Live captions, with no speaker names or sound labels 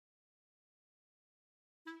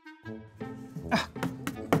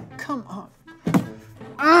Come on.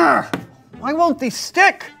 Ah! Why won't these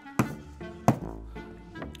stick?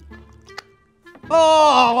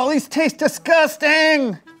 Oh, well, these taste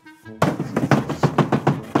disgusting.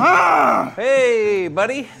 Ah! Hey,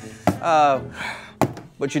 buddy.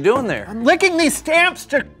 What you doing there? I'm licking these stamps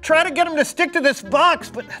to try to get them to stick to this box,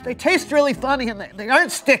 but they taste really funny and they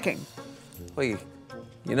aren't sticking. Well,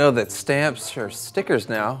 you know that stamps are stickers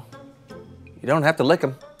now. You don't have to lick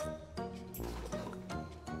them.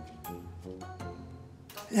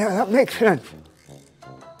 Yeah, that makes sense.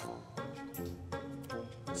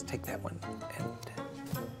 Let's take that one and...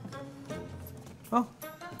 Oh.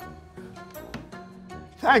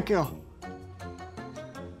 Thank you.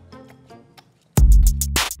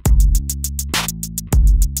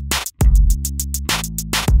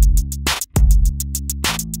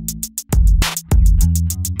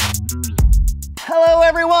 Hello,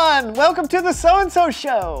 everyone. Welcome to the So-and-So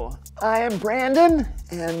Show. I am Brandon,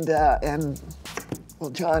 and well,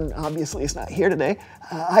 John obviously is not here today.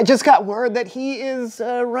 I just got word that he is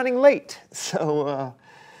running late, so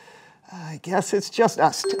I guess it's just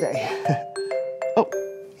us today. Oh,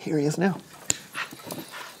 here he is now.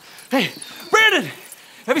 Hey, Brandon!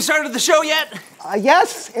 Have you started the show yet?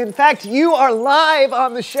 Yes, in fact, you are live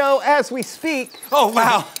on the show as we speak. Oh,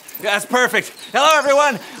 wow. That's perfect. Hello,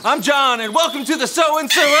 everyone. I'm John, and welcome to the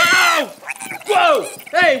So-and-So... Oh! Whoa!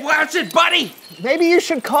 Hey, watch it, buddy! Maybe you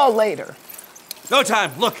should call later. No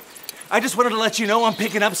time. Look, I just wanted to let you know I'm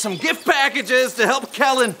picking up some gift packages to help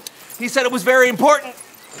Kellen. He said it was very important.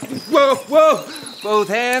 Whoa, whoa! Both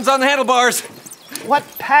hands on the handlebars. What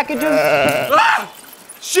packages? Ah!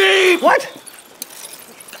 Sheep! What?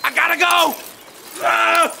 I gotta go!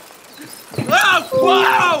 Ah! Ah!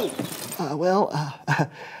 Whoa!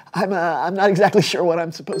 I'm not exactly sure what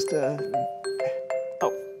I'm supposed to...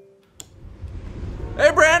 Oh.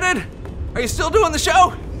 Hey, Brandon! Are you still doing the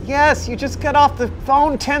show? Yes, you just got off the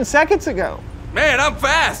phone 10 seconds ago. Man, I'm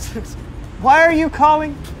fast. Why are you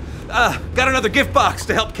calling? Got another gift box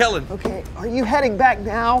to help Kellen. Okay, are you heading back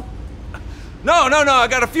now? No, I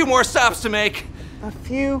got a few more stops to make. A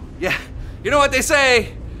few? Yeah, you know what they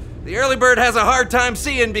say? The early bird has a hard time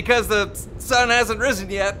seeing because the sun hasn't risen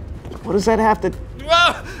yet. What does that have to...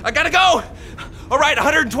 Whoa, I gotta go! All right,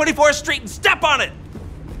 124th Street and step on it!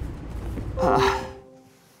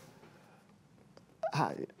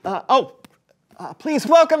 Please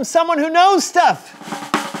welcome someone who knows stuff.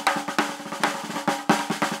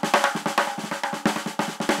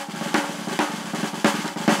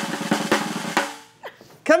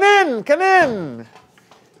 Come in.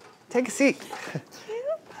 Take a seat.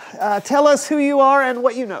 Tell us who you are and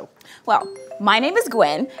what you know. Well, my name is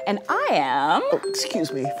Gwen, and I am... Oh,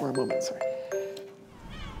 excuse me for a moment, sorry.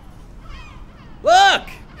 Look!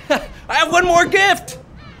 I have one more gift!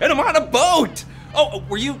 And I'm on a boat! Oh,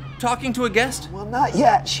 were you talking to a guest? Well, not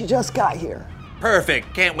yet. She just got here.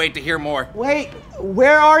 Perfect. Can't wait to hear more. Wait,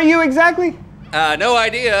 where are you exactly? No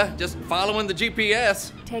idea. Just following the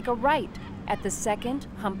GPS. Take a right at the second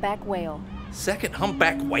humpback whale. Second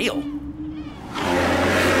humpback whale?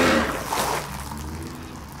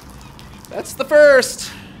 That's the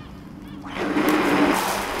first.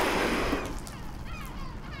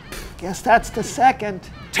 Guess that's the second.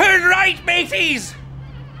 Turn right, mateys!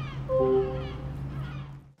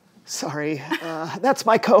 Sorry, that's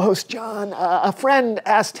my co-host, John. A friend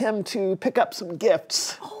asked him to pick up some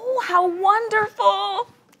gifts. Oh, how wonderful!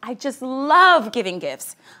 I just love giving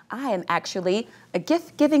gifts. I am actually a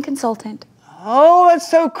gift-giving consultant. Oh, that's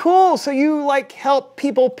so cool. So you, help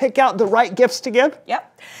people pick out the right gifts to give?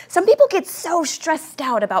 Yep. Some people get so stressed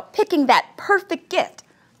out about picking that perfect gift.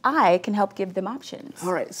 I can help give them options.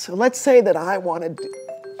 All right, so let's say that I wanted to...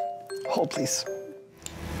 Hold, please.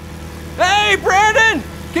 Hey, Brandon!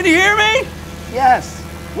 Can you hear me? Yes.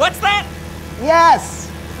 What's that? Yes.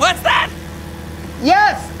 What's that?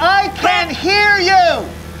 Yes, I can hear you!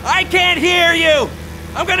 I can't hear you!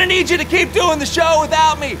 I'm gonna need you to keep doing the show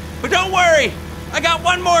without me. But don't worry, I got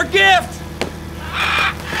one more gift!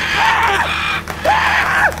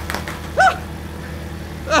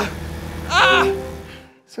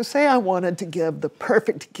 So say I wanted to give the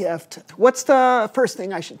perfect gift. What's the first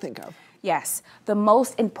thing I should think of? Yes, the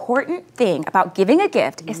most important thing about giving a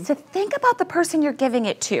gift is to think about the person you're giving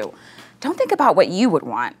it to. Don't think about what you would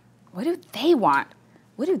want. What do they want?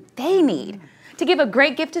 What do they need? To give a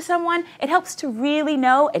great gift to someone, it helps to really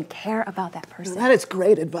know and care about that person. That is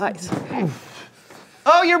great advice.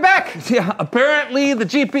 Oh, you're back. Yeah, apparently the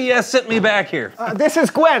GPS sent me back here. This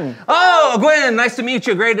is Gwen. Oh, Gwen, nice to meet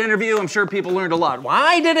you. Great interview. I'm sure people learned a lot.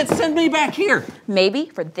 Why did it send me back here? Maybe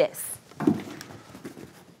for this.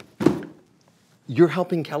 You're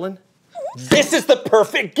helping Kellen? This is the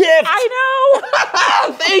perfect gift! I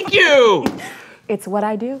know! Thank you! It's what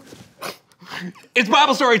I do. It's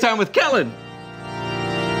Bible story time with Kellen.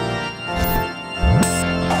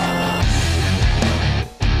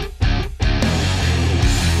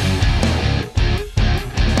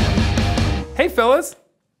 Hey fellas,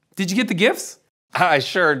 did you get the gifts? I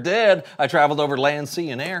sure did. I traveled over land,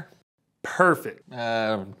 sea, and air. Perfect.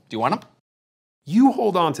 Do you want them? You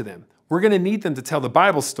hold on to them. We're gonna need them to tell the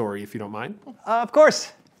Bible story if you don't mind. Of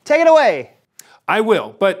course. Take it away. I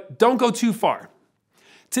will, but don't go too far.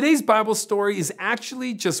 Today's Bible story is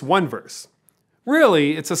actually just one verse.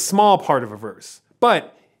 Really, it's a small part of a verse,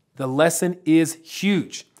 but the lesson is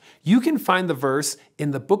huge. You can find the verse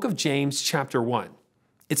in the book of James, chapter 1.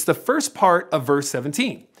 It's the first part of verse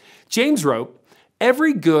 17. James wrote,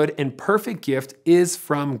 "Every good and perfect gift is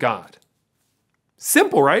from God."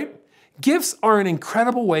 Simple, right? Gifts are an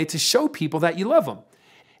incredible way to show people that you love them.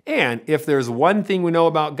 And if there's one thing we know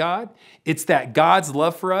about God, it's that God's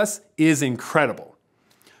love for us is incredible.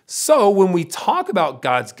 So when we talk about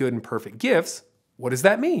God's good and perfect gifts, what does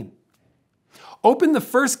that mean? Open the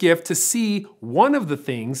first gift to see one of the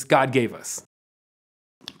things God gave us.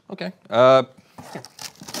 Okay.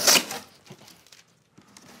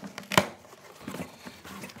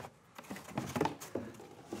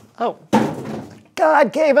 Oh,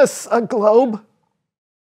 God gave us a globe.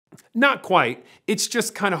 Not quite. It's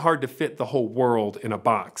just kind of hard to fit the whole world in a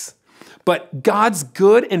box. But God's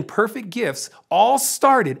good and perfect gifts all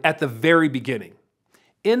started at the very beginning.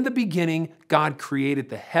 In the beginning, God created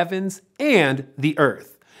the heavens and the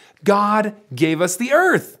earth. God gave us the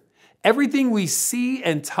earth. Everything we see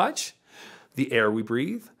and touch, the air we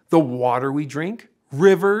breathe, the water we drink,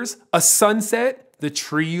 rivers, a sunset, the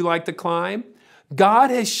tree you like to climb. God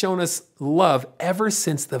has shown us love ever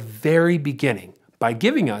since the very beginning by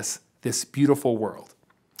giving us this beautiful world.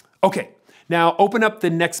 Okay, now open up the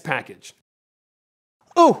next package.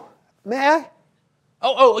 Oh, may I?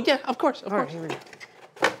 Oh, yeah, of course, of course. Here we go.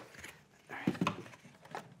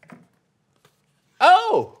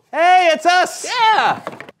 Oh, Hey, it's us. yeah.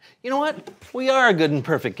 You know what? We are a good and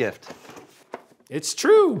perfect gift. It's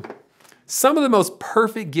true. Some of the most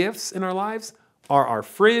perfect gifts in our lives are our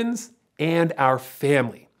friends and our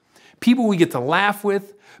family. People we get to laugh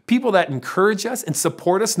with, people that encourage us and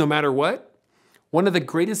support us no matter what. One of the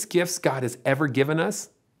greatest gifts God has ever given us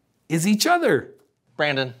is each other.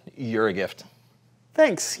 Brandon, you're a gift.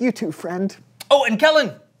 Thanks, you too, friend. Oh, and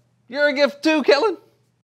Kellen, you're a gift too, Kellen.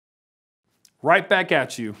 Right back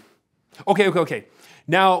at you. Okay.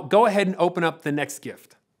 Now go ahead and open up the next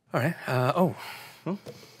gift. All right.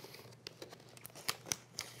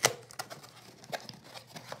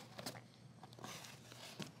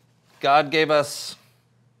 God gave us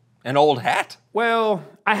an old hat? Well,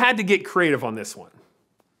 I had to get creative on this one.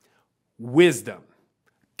 Wisdom.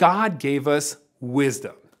 God gave us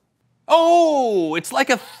wisdom. Oh, it's like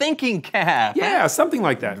a thinking cap. Yeah, something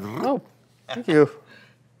like that. Oh, thank you.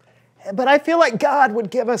 But I feel like God would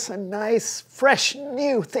give us a nice, fresh,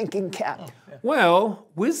 new thinking cap. Well,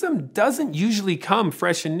 wisdom doesn't usually come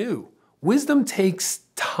fresh and new. Wisdom takes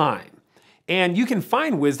time. And you can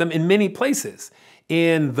find wisdom in many places.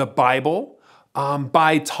 In the Bible,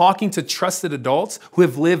 by talking to trusted adults who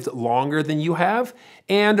have lived longer than you have,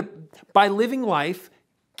 and by living life,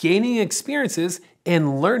 gaining experiences,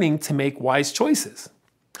 and learning to make wise choices.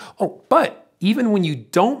 Oh, but even when you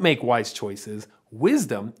don't make wise choices,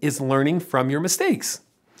 wisdom is learning from your mistakes.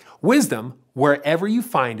 Wisdom, wherever you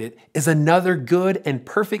find it, is another good and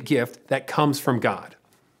perfect gift that comes from God.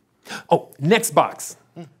 Oh, next box.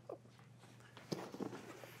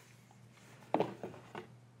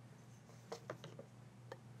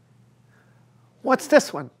 What's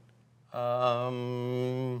this one?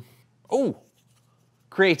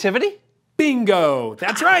 Creativity? Bingo,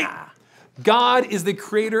 that's right. God is the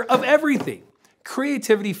creator of everything.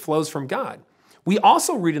 Creativity flows from God. We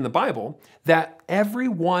also read in the Bible that every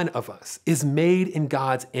one of us is made in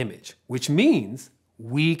God's image, which means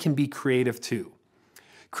we can be creative too.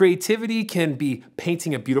 Creativity can be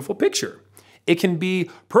painting a beautiful picture. It can be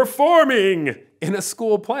performing in a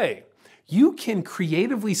school play. You can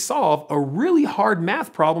creatively solve a really hard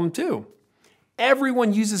math problem too.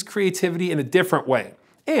 Everyone uses creativity in a different way,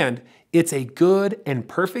 and it's a good and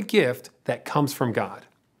perfect gift that comes from God.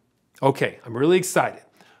 Okay, I'm really excited.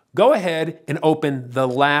 Go ahead and open the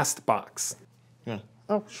last box. Yeah.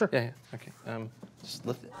 Oh, sure. Yeah. Okay. Just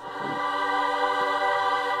lift it.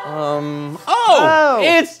 Oh,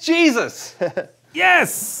 it's Jesus.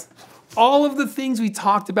 Yes! All of the things we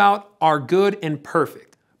talked about are good and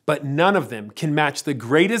perfect, but none of them can match the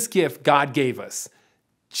greatest gift God gave us,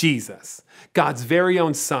 Jesus, God's very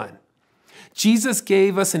own Son. Jesus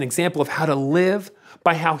gave us an example of how to live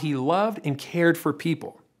by how he loved and cared for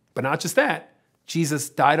people. But not just that, Jesus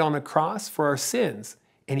died on a cross for our sins,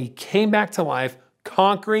 and he came back to life,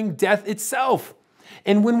 conquering death itself.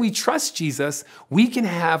 And when we trust Jesus, we can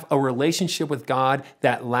have a relationship with God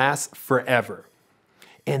that lasts forever.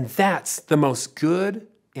 And that's the most good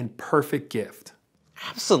and perfect gift.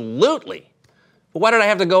 Absolutely. But why did I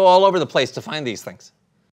have to go all over the place to find these things?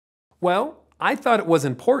 Well, I thought it was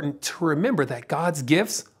important to remember that God's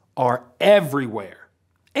gifts are everywhere,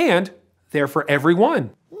 and they're for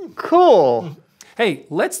everyone. Cool. Hey,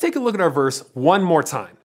 let's take a look at our verse one more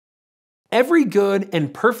time. Every good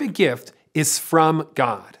and perfect gift is from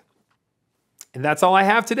God. And that's all I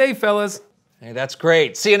have today, fellas. Hey, that's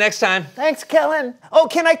great. See you next time. Thanks, Kellen. Oh,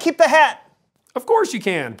 can I keep the hat? Of course you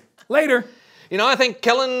can. Later. You know, I think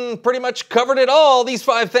Kellen pretty much covered it all. These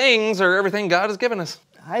 5 things are everything God has given us.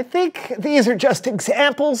 I think these are just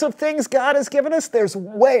examples of things God has given us. There's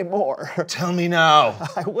way more. Tell me now.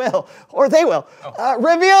 I will, or they will.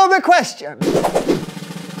 Reveal the question.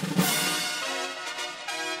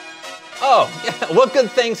 Oh, yeah. What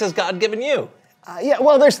good things has God given you? Yeah,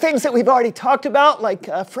 well, there's things that we've already talked about, like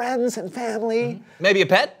friends and family. Maybe a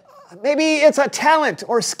pet? Maybe it's a talent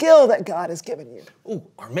or skill that God has given you. Ooh,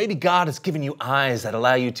 or maybe God has given you eyes that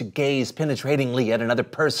allow you to gaze penetratingly at another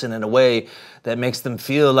person in a way that makes them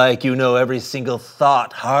feel like you know every single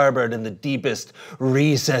thought harbored in the deepest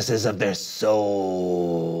recesses of their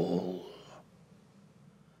soul.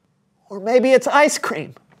 Or maybe it's ice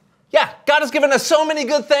cream. Yeah, God has given us so many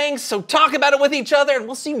good things, so talk about it with each other, and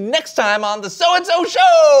we'll see you next time on The So-and-So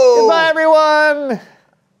Show! Goodbye, everyone!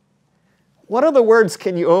 What other words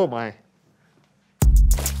can you, oh my.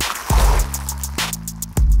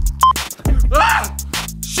 Ah!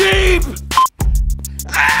 Sheep!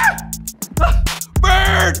 Ah! Ah!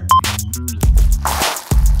 Bird!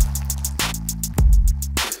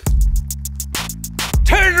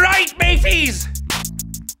 Turn right, mateys!